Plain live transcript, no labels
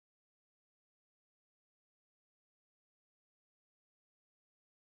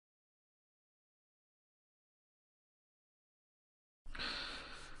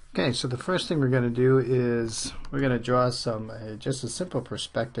Okay, so the first thing we're going to do is we're going to draw just a simple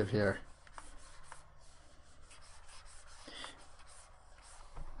perspective here.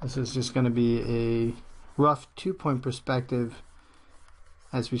 This is just going to be a rough 2-point perspective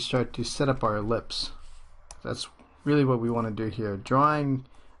as we start to set up our ellipse. That's really what we want to do here. Drawing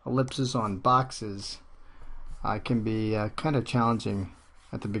ellipses on boxes can be kind of challenging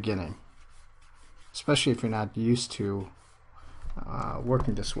at the beginning, especially if you're not used to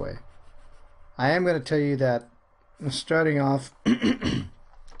working this way. I am going to tell you that starting off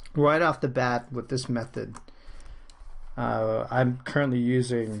right off the bat with this method, I'm currently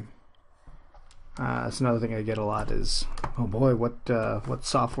using, that's another thing I get a lot is, oh boy, what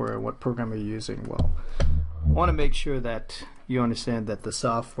software, what program are you using? Well, I want to make sure that you understand that the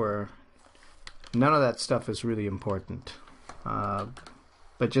software, none of that stuff is really important.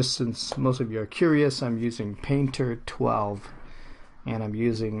 But just since most of you are curious, I'm using Painter 12, and I'm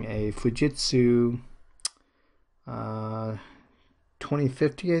using a Fujitsu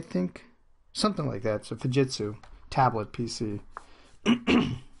 2050, I think, something like that. It's a Fujitsu tablet PC.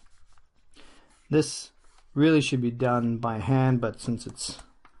 This really should be done by hand, but since it's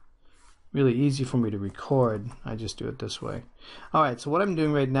really easy for me to record, I just do it this way. Alright, so what I'm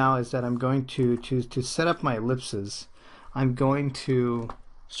doing right now is that I'm going to set up my ellipses. I'm going to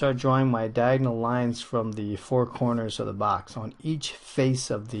start drawing my diagonal lines from the four corners of the box on each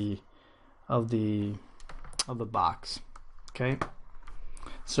face of the box. Okay,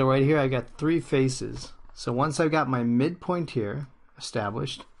 so right here I got 3 faces. So once I've got my midpoint here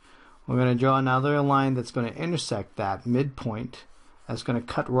established, we're going to draw another line that's going to intersect that midpoint. That's going to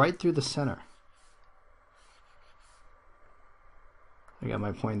cut right through the center. I got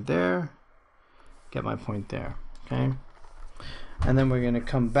my point there, get my point there. Okay, and then we're going to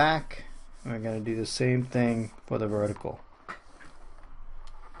come back and we're going to do the same thing for the vertical.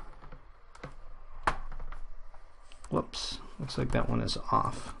 Whoops, looks like that one is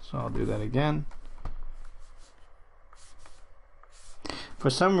off, so I'll do that again. For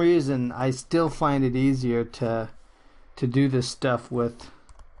some reason I still find it easier to do this stuff with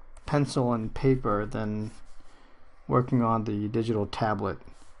pencil and paper than working on the digital tablet.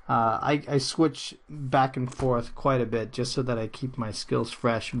 I switch back and forth quite a bit just so that I keep my skills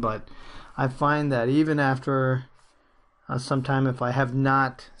fresh, but I find that even after some time, if I have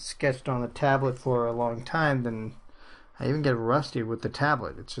not sketched on the tablet for a long time, then I even get rusty with the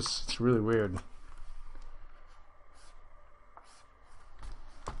tablet. It's really weird.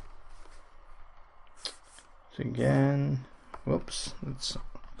 So again, whoops, it's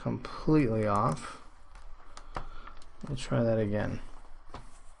completely off. Let's try that again.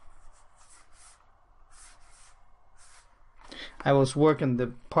 I was working,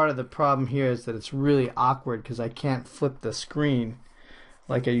 the part of the problem here is that it's really awkward because I can't flip the screen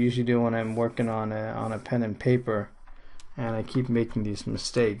like I usually do when I'm working on a pen and paper, and I keep making these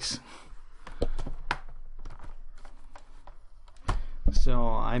mistakes. So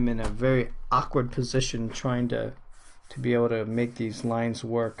I'm in a very awkward position trying to be able to make these lines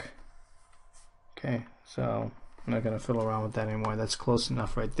work. Okay, so I'm not going to fiddle around with that anymore. That's close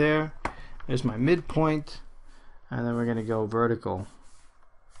enough right there. There's my midpoint, and then we're going to go vertical.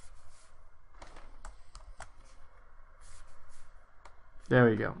 There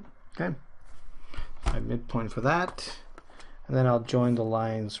we go. Okay, my midpoint for that, and then I'll join the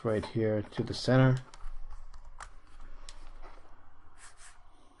lines right here to the center.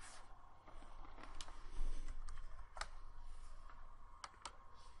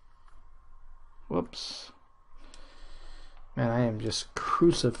 Whoops. Man, I am just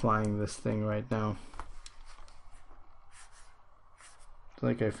crucifying this thing right now. It's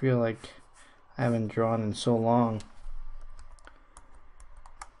like I feel like I haven't drawn in so long.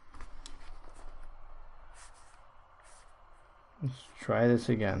 Let's try this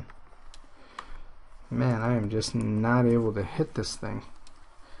again. Man, I am just not able to hit this thing.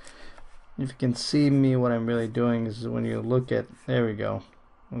 If you can see me, what I'm really doing is when you look at, there we go.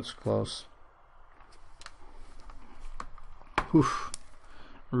 That's close. Whew.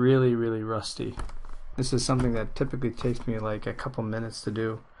 Really rusty. This is something that typically takes me like a couple minutes to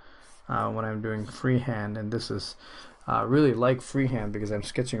do when I'm doing freehand, and this is really like freehand because I'm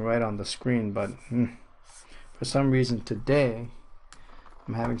sketching right on the screen, but for some reason today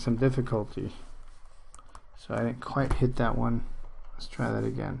I'm having some difficulty, so I didn't quite hit that one. Let's try that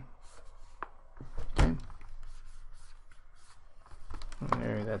again. Okay,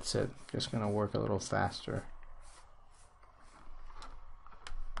 there, that's it. Just gonna work a little faster.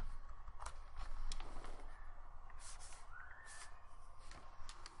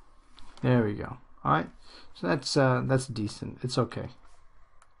 There we go. All right, so that's decent. It's okay.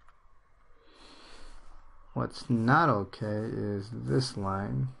 What's not okay is this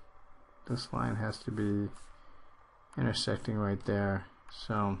line. This line has to be intersecting right there.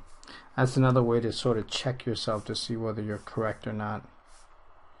 So that's another way to sort of check yourself to see whether you're correct or not.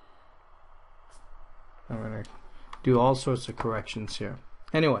 I'm going to do all sorts of corrections here.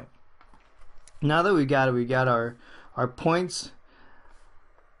 Anyway, now that we got it, we got our points,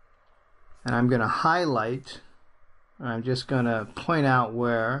 and I'm going to highlight. I'm just going to point out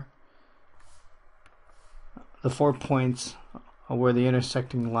where the 4 points are, where the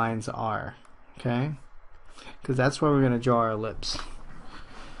intersecting lines are, okay? Because that's where we're going to draw our ellipse.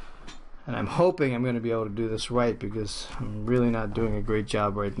 And I'm hoping I'm going to be able to do this right, because I'm really not doing a great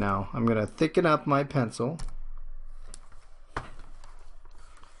job right now. I'm going to thicken up my pencil.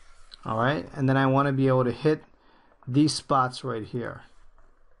 Alright, and then I want to be able to hit these spots right here.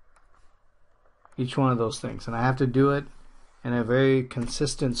 Each one of those things. And I have to do it in a very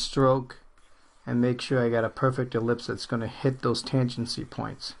consistent stroke and make sure I got a perfect ellipse that's going to hit those tangency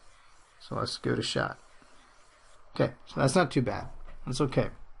points. So let's give it a shot. Okay, so that's not too bad. That's okay.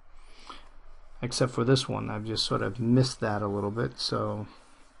 Except for this one, I've just sort of missed that a little bit. So,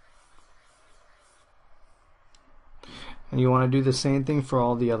 and you want to do the same thing for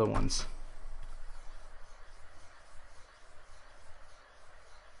all the other ones.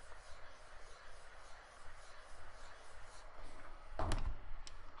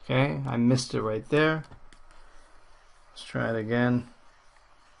 Okay, I missed it right there. Let's try it again.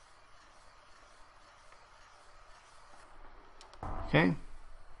 Okay.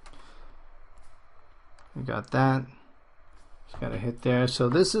 We got that. Just got to hit there. So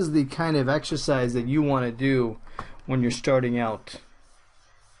this is the kind of exercise that you want to do when you're starting out.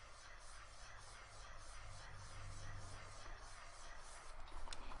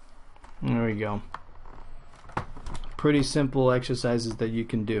 There we go. Pretty simple exercises that you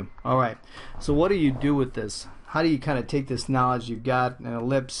can do. Alright, so what do you do with this? How do you kind of take this knowledge? You've got an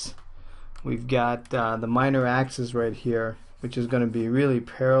ellipse. We've got the minor axis right here, which is going to be really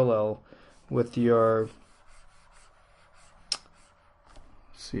parallel with your,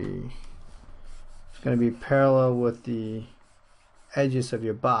 let's see, it's going to be parallel with the edges of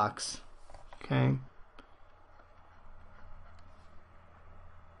your box. Okay.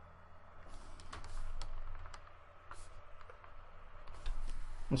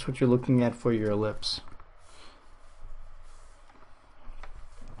 That's what you're looking at for your ellipse.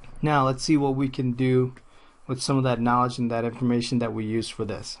 Now let's see what we can do with some of that knowledge and that information that we use for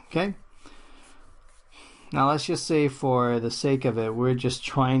this. Okay? Now let's just say, for the sake of it, we're just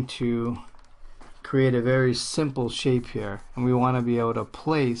trying to create a very simple shape here, and we want to be able to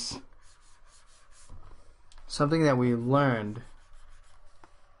place something that we learned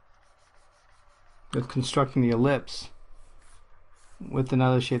with constructing the ellipse with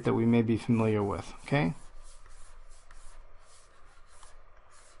another shape that we may be familiar with. Okay?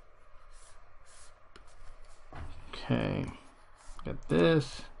 Okay, got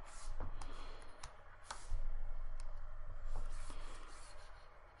this.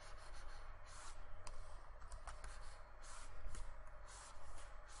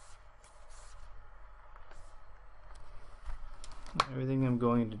 Everything I'm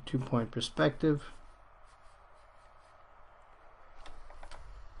going into 2-point perspective.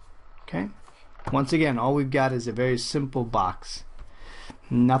 Okay. Once again, all we've got is a very simple box.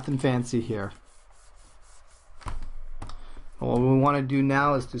 Nothing fancy here. What we want to do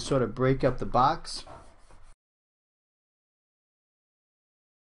now is to sort of break up the box.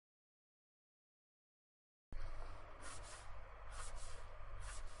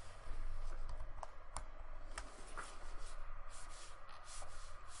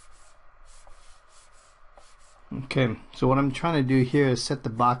 Okay, so what I'm trying to do here is set the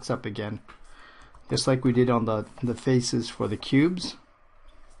box up again, just like we did on the faces for the cubes.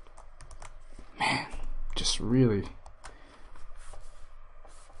 Man, just really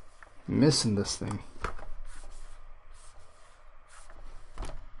missing this thing.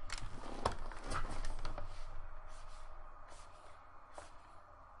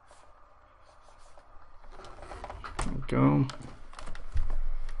 There we go.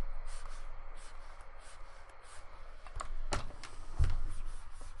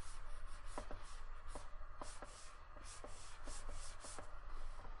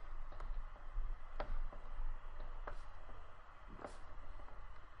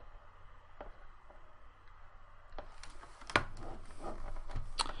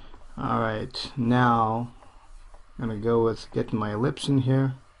 Alright, now I'm going to go with getting my ellipse in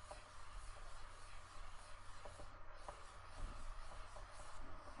here.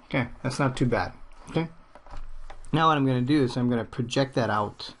 Okay, that's not too bad. Okay, now what I'm going to do is I'm going to project that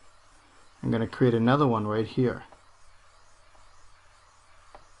out. I'm going to create another one right here.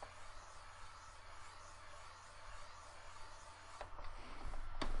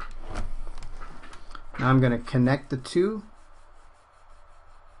 Now I'm going to connect the two,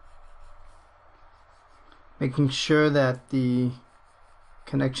 making sure that the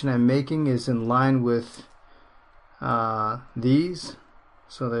connection I'm making is in line with these,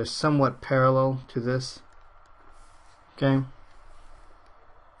 so they're somewhat parallel to this. Okay,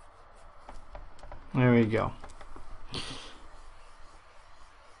 there we go.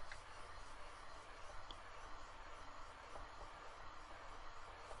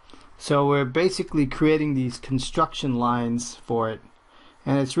 So we're basically creating these construction lines for it,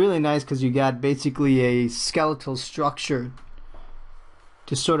 and it's really nice because you got basically a skeletal structure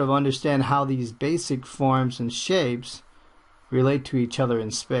to sort of understand how these basic forms and shapes relate to each other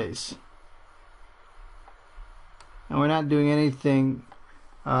in space. And we're not doing anything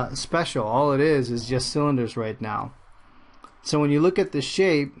special. All it is just cylinders right now. So when you look at the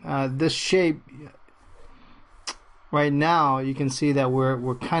shape, this shape right now, you can see that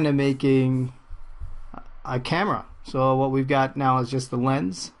we're kind of making a camera. So what we've got now is just the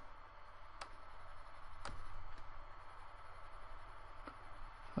lens.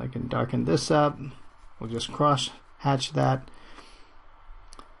 I can darken this up. We'll just cross hatch that.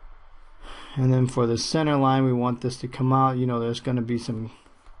 And then for the center line, we want this to come out. You know, there's going to be some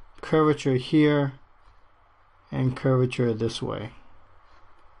curvature here and curvature this way.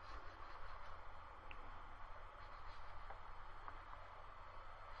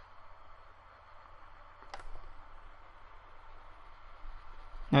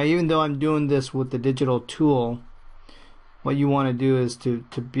 Now, even though I'm doing this with the digital tool, what you want to do is to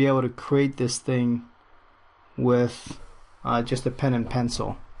be able to create this thing with just a pen and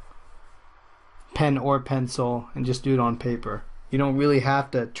pencil. Pen or pencil, and just do it on paper. You don't really have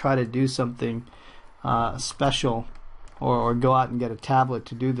to try to do something special or go out and get a tablet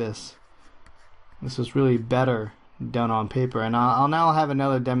to do this. This is really better done on paper. And I'll now have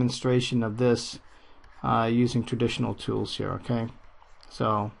another demonstration of this using traditional tools here, okay?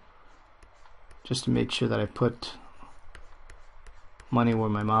 So just to make sure that I put money where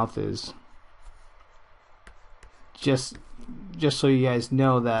my mouth is, just so you guys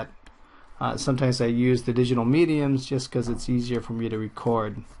know that sometimes I use the digital mediums just because it's easier for me to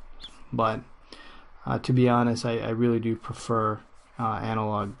record, but to be honest, I really do prefer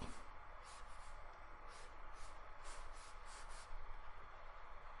analog.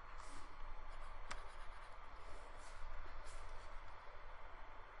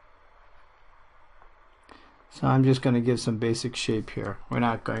 So I'm just going to give some basic shape here. We're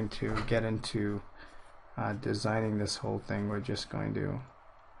not going to get into designing this whole thing. We're just going to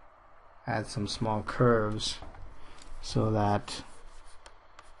add some small curves so that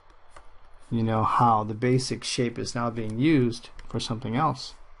you know how the basic shape is now being used for something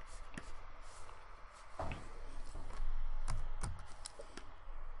else.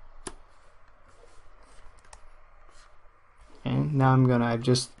 Okay, now I've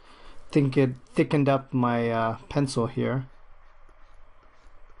just thickened up my pencil here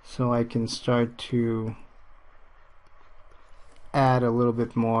so I can start to add a little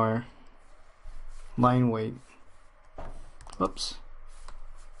bit more line weight. Oops.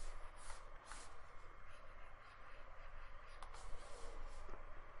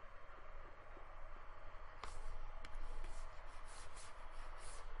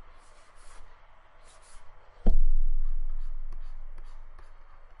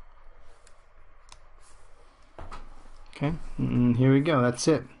 Okay, and here we go. That's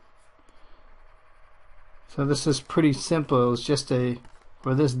it. So this is pretty simple. It was just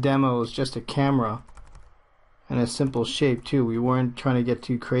for this demo, it was just a camera and a simple shape too. We weren't trying to get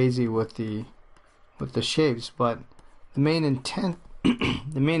too crazy with the shapes, but the main intent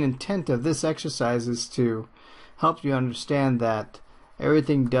of this exercise is to help you understand that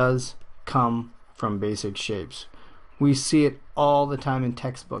everything does come from basic shapes. We see it all the time in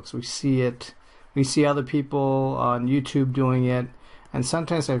textbooks. We see other people on YouTube doing it, and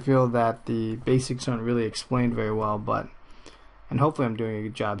sometimes I feel that the basics aren't really explained very well, and hopefully I'm doing a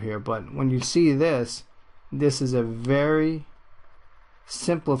good job here, but when you see this is a very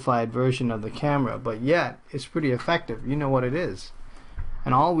simplified version of the camera, but yet it's pretty effective. You know what it is.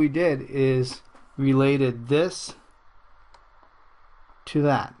 And all we did is related this to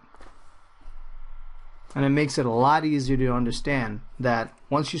that. And it makes it a lot easier to understand that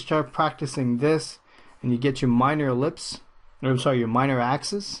once you start practicing this and you get your minor ellipse, or I'm sorry, your minor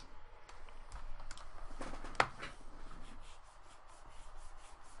axis,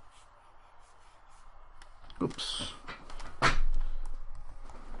 oops.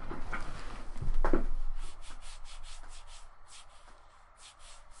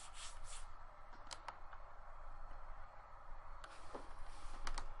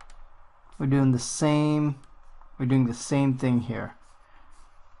 we're doing the same thing here,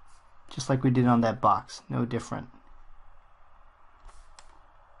 just like we did on that box, no different.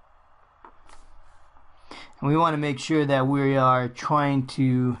 And we want to make sure that we are trying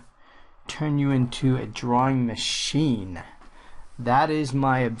to turn you into a drawing machine. That is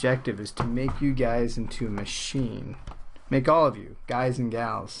my objective, is to make you guys into a machine. Make all of you, guys and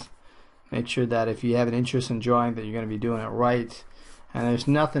gals. Make sure that if you have an interest in drawing, that you're going to be doing it right. And there's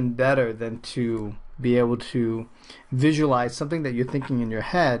nothing better than to be able to visualize something that you're thinking in your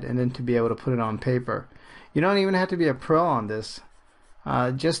head and then to be able to put it on paper. You don't even have to be a pro on this.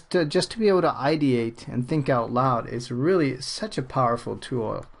 Just to be able to ideate and think out loud is really such a powerful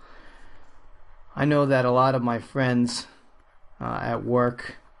tool. I know that a lot of my friends at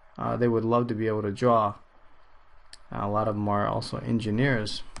work, they would love to be able to draw. A lot of them are also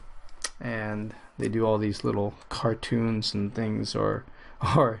engineers, and they do all these little cartoons and things, or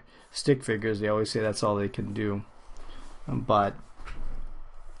stick figures. They always say that's all they can do. But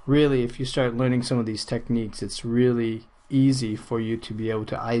really, if you start learning some of these techniques, it's really easy for you to be able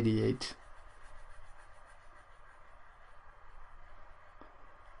to ideate.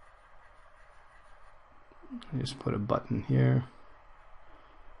 Just put a button here.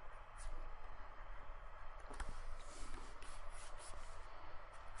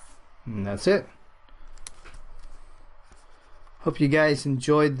 And that's it. Hope you guys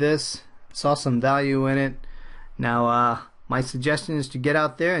enjoyed this. Saw some value in it. Now, my suggestion is to get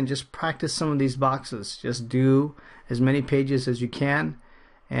out there and just practice some of these boxes. Just do as many pages as you can,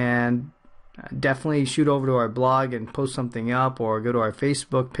 and definitely shoot over to our blog and post something up, or go to our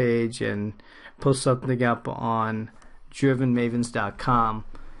Facebook page and post something up on drivenmavens.com,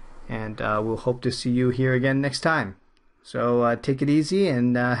 and we'll hope to see you here again next time. So take it easy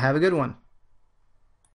and have a good one.